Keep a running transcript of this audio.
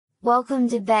Welcome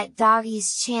to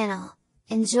Doggies channel,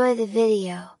 enjoy the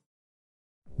video.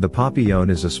 The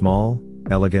Papillon is a small,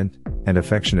 elegant, and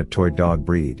affectionate toy dog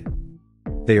breed.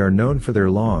 They are known for their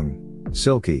long,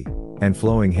 silky, and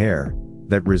flowing hair,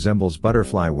 that resembles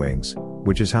butterfly wings,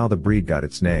 which is how the breed got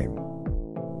its name.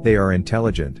 They are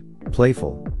intelligent,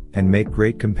 playful, and make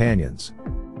great companions.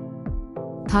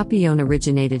 Papillon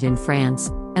originated in France,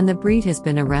 and the breed has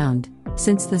been around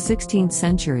since the 16th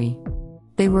century.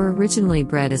 They were originally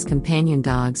bred as companion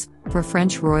dogs for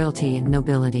French royalty and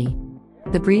nobility.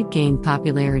 The breed gained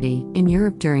popularity in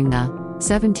Europe during the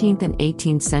 17th and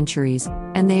 18th centuries,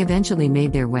 and they eventually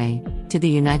made their way to the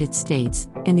United States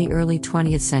in the early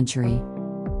 20th century.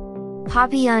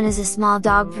 Papillon is a small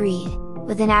dog breed,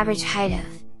 with an average height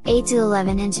of 8 to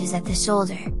 11 inches at the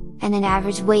shoulder, and an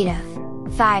average weight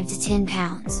of 5 to 10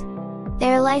 pounds.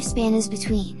 Their lifespan is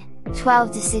between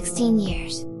 12 to 16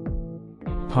 years.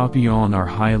 Papillon are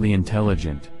highly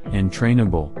intelligent and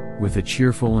trainable, with a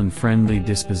cheerful and friendly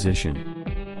disposition.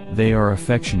 They are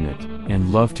affectionate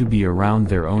and love to be around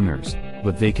their owners,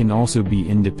 but they can also be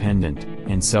independent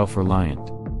and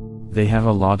self-reliant. They have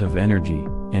a lot of energy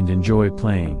and enjoy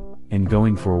playing and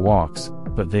going for walks,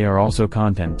 but they are also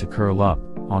content to curl up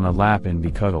on a lap and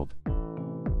be cuddled.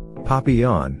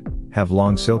 Papillon have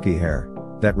long silky hair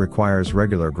that requires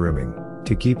regular grooming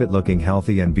to keep it looking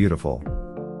healthy and beautiful.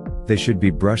 They should be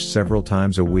brushed several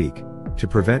times a week to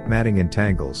prevent matting and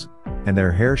tangles, and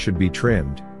their hair should be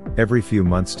trimmed every few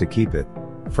months to keep it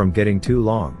from getting too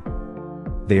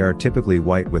long. They are typically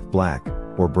white with black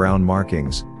or brown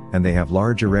markings, and they have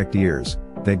large erect ears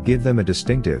that give them a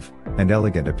distinctive and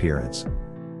elegant appearance.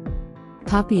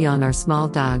 Papillon are small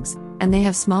dogs, and they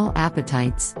have small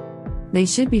appetites. They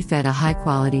should be fed a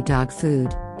high-quality dog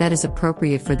food that is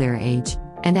appropriate for their age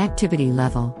and activity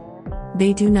level.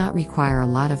 They do not require a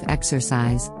lot of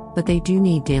exercise, but they do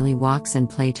need daily walks and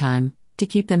playtime to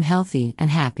keep them healthy and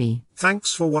happy.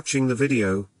 Thanks for watching the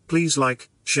video. Please like,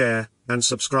 share, and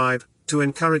subscribe to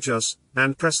encourage us,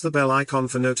 and press the bell icon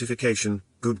for notification.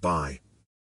 Goodbye.